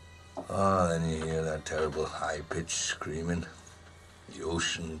 oh, then you hear that terrible high-pitched screaming. The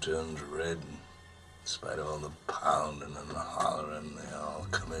ocean turns red. In spite of all the pounding and the hollering, they all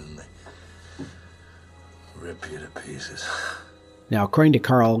come in, they rip you to pieces. Now, according to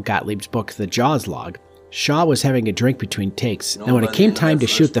Carl Gottlieb's book, The Jaws Log, Shaw was having a drink between takes, and when it came time to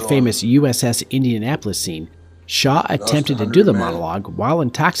shoot the famous USS Indianapolis scene, Shaw attempted to do the monologue while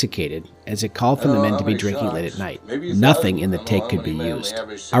intoxicated, as it called for the men to be drinking late at night. Nothing in the take could be used.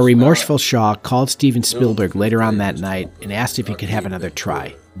 A remorseful Shaw called Stephen Spielberg later on that night and asked if he could have another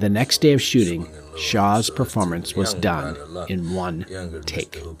try. The next day of shooting, Shaw's performance was done in one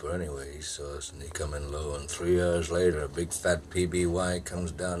take. Anyway, he saw us and he come in low, and 3 hours later, a big fat PBY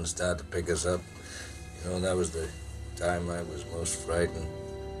comes down and started to pick us up. You know, that was the time I was most frightened,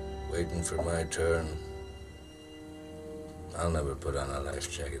 waiting for my turn. I'll never put on a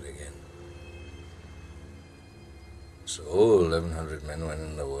life jacket again. So 1,100 men went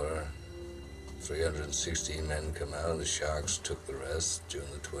in the war. 316 men come out. The Sharks took the rest June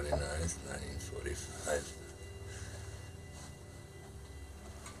the 29th, 1945.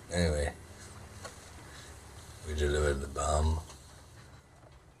 Anyway, we delivered the bomb.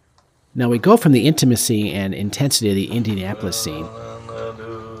 Now we go from the intimacy and intensity of the Indianapolis scene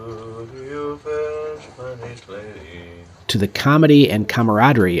to the comedy and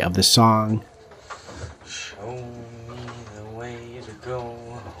camaraderie of the song Show me the way to go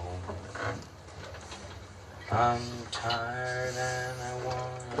home. I'm tired and I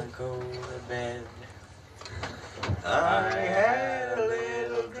want to go to bed. I had a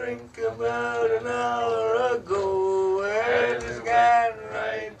little drink about an hour ago and it's got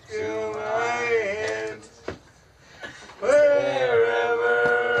right to my head. Wherever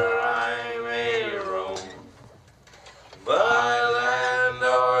I may roam, by land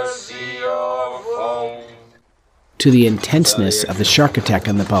or sea or foam. to the intenseness of the shark attack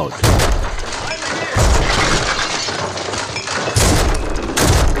on the boat.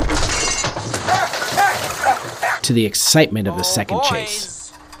 To the excitement of the second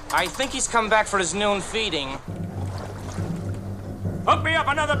chase. I think he's come back for his noon feeding. Hook me up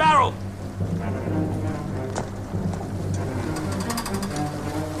another barrel!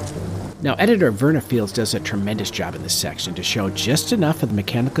 Now, editor Verna Fields does a tremendous job in this section to show just enough of the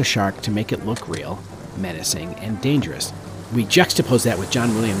mechanical shark to make it look real, menacing, and dangerous. We juxtapose that with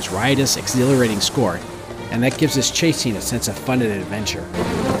John Williams' riotous, exhilarating score, and that gives this chase scene a sense of fun and adventure.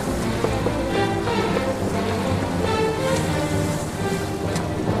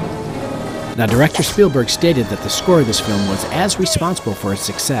 Now, director Spielberg stated that the score of this film was as responsible for its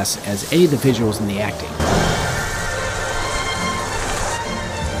success as any of the visuals and the acting.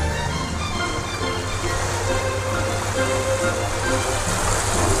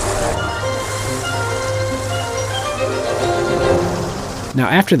 Now,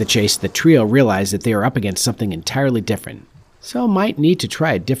 after the chase, the trio realized that they were up against something entirely different, so might need to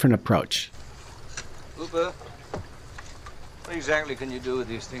try a different approach. Hooper, what exactly can you do with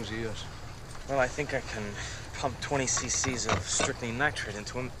these things of yours? Well, I think I can pump 20 cc's of strychnine nitrate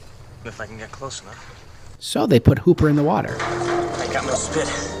into him if I can get close enough. So they put Hooper in the water. I got no spit.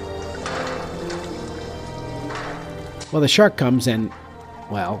 Well, the shark comes and,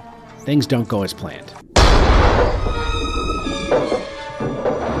 well, things don't go as planned.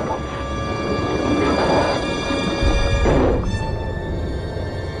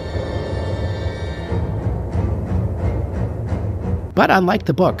 But unlike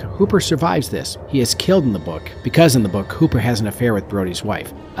the book, Hooper survives this. He is killed in the book, because in the book, Hooper has an affair with Brody's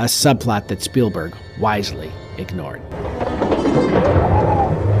wife, a subplot that Spielberg wisely ignored.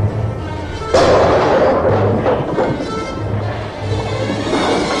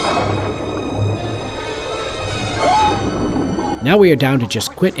 Now we are down to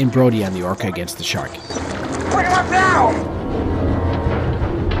just Quint and Brody on the orca against the shark. Bring him up now!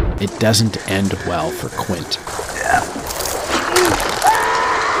 It doesn't end well for Quint.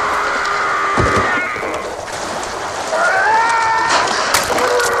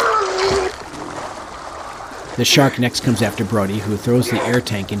 The shark next comes after Brody, who throws the air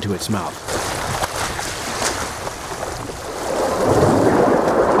tank into its mouth.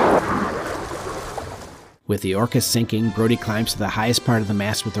 With the orca sinking, Brody climbs to the highest part of the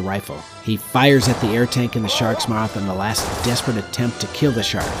mast with the rifle. He fires at the air tank in the shark's mouth in the last desperate attempt to kill the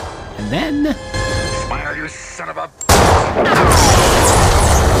shark. And then... Smile, you son of a...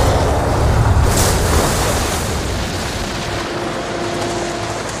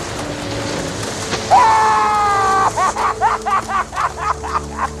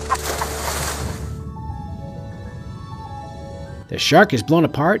 The shark is blown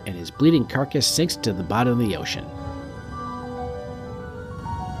apart and his bleeding carcass sinks to the bottom of the ocean.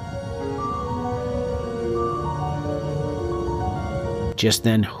 Just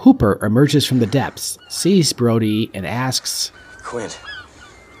then, Hooper emerges from the depths, sees Brody, and asks, Quint.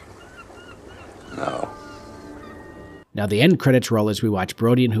 No. Now the end credits roll as we watch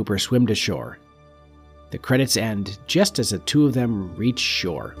Brody and Hooper swim to shore. The credits end just as the two of them reach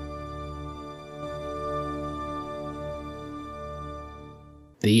shore.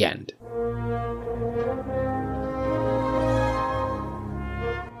 The end.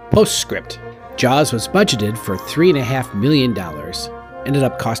 Postscript. Jaws was budgeted for $3.5 million, ended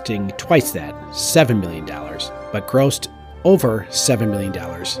up costing twice that, $7 million, but grossed over $7 million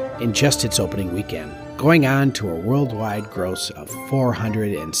in just its opening weekend, going on to a worldwide gross of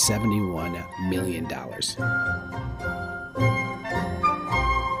 $471 million.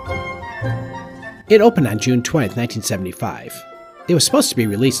 It opened on June 20th, 1975. It was supposed to be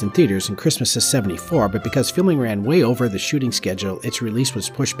released in theaters in Christmas of '74, but because filming ran way over the shooting schedule, its release was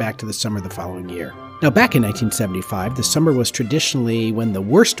pushed back to the summer the following year. Now, back in 1975, the summer was traditionally when the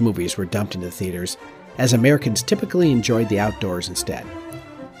worst movies were dumped into theaters, as Americans typically enjoyed the outdoors instead.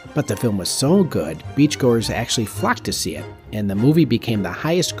 But the film was so good, beachgoers actually flocked to see it, and the movie became the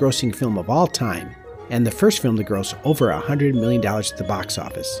highest-grossing film of all time, and the first film to gross over $100 million at the box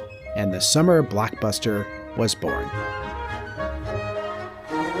office, and the summer blockbuster was born.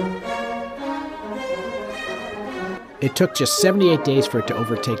 It took just 78 days for it to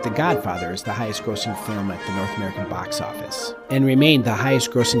overtake The Godfather as the highest-grossing film at the North American box office, and remained the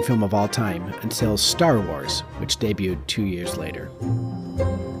highest-grossing film of all time until Star Wars, which debuted 2 years later.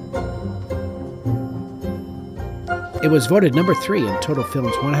 It was voted number 3 in Total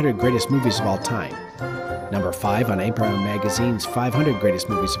Film's 100 Greatest Movies of All Time, number 5 on Abraham Magazine's 500 Greatest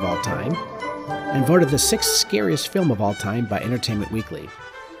Movies of All Time, and voted the 6th scariest film of all time by Entertainment Weekly.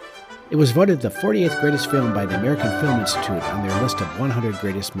 It was voted the 48th greatest film by the American Film Institute on their list of 100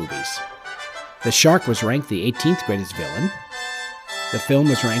 greatest movies. The Shark was ranked the 18th greatest villain. The film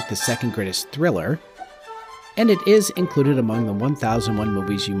was ranked the 2nd greatest thriller. And it is included among the 1001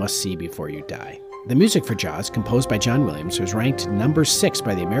 movies you must see before you die. The music for Jaws, composed by John Williams, was ranked number 6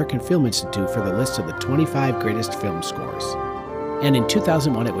 by the American Film Institute for the list of the 25 greatest film scores. And in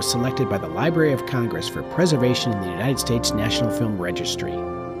 2001, it was selected by the Library of Congress for preservation in the United States National Film Registry.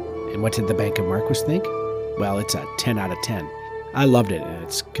 And what did the Bank of Marquis think? Well, it's a 10 out of 10. I loved it, and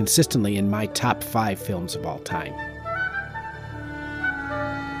it's consistently in my top 5 films of all time.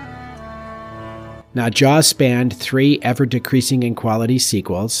 Now, Jaws spanned 3 ever-decreasing in quality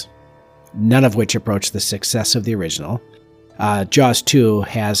sequels, none of which approached the success of the original. Jaws 2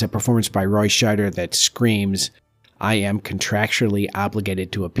 has a performance by Roy Scheider that screams, "I am contractually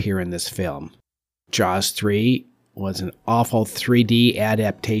obligated to appear in this film." Jaws 3 was an awful 3D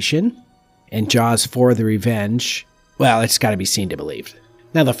adaptation, and Jaws 4: The Revenge, well, it's got to be seen to believe.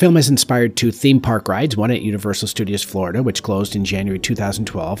 Now, the film has inspired 2 theme park rides, one at Universal Studios Florida, which closed in January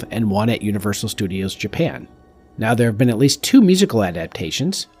 2012, and one at Universal Studios Japan. Now, there have been at least 2 musical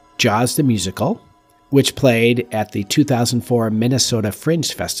adaptations, Jaws the Musical, which played at the 2004 Minnesota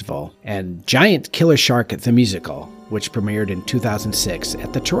Fringe Festival, and Giant Killer Shark the Musical, which premiered in 2006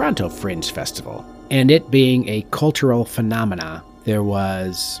 at the Toronto Fringe Festival. And it being a cultural phenomena, there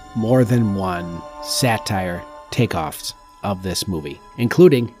was more than one satire takeoffs of this movie,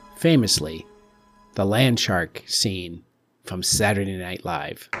 including, famously, the land shark scene from Saturday Night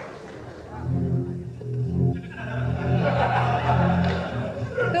Live.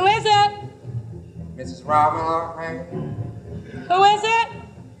 Who is it? Mrs. Robin, Who is it?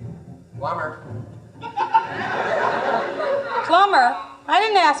 plumber. Plumber? I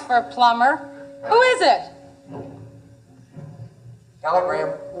didn't ask for a plumber. Who is it?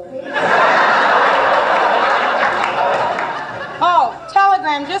 Telegram. Oh,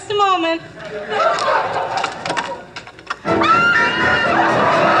 telegram. Just a moment.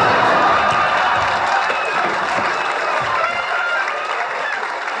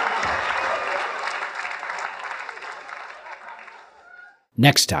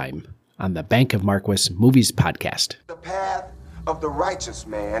 Next time on the Bank of Marquis Movies Podcast. The path of the righteous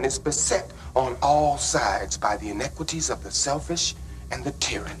man is beset on all sides by the iniquities of the selfish and the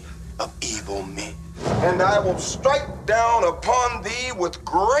tyranny of evil men. And I will strike down upon thee with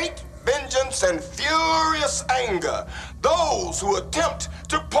great vengeance and furious anger those who attempt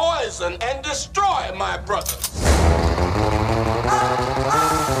to poison and destroy my brothers.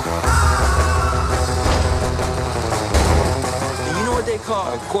 What they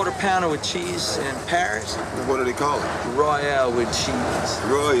call a quarter pounder with cheese in Paris? What do they call it? Royale with cheese.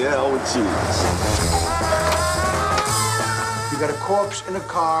 Royale with cheese. You got a corpse in a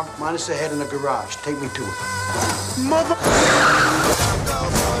car, minus the head in the garage. Take me to it. Mother...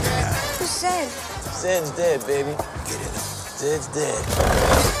 Who's Zed? Zed's dead, baby. Zed's dead.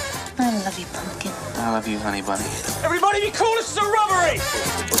 I love you, Pumpkin. I love you, honey bunny. Everybody be cool, this is a robbery!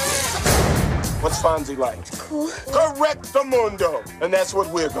 What's Fonzie like? Cool. Correctamundo. And that's what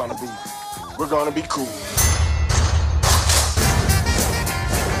we're gonna be. we're gonna be cool.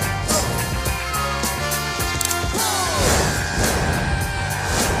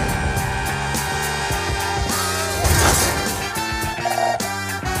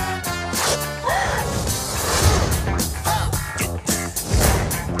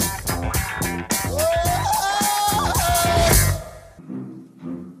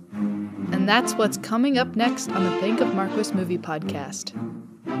 And that's what's coming up next on the Bank of Marquis Movie Podcast.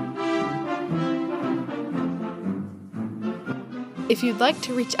 If you'd like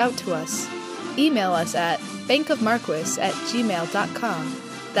to reach out to us, email us at bankofmarquis@gmail.com.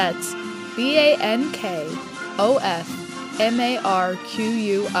 That's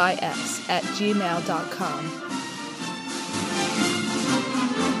bankofmarquis@gmail.com.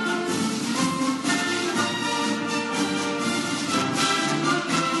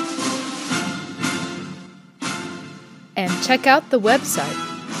 And check out the website,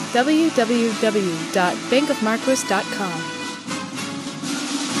 www.bankofmarquis.com.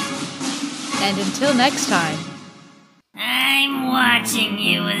 And until next time. I'm watching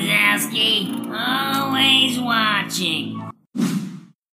you, Wazowski. Always watching.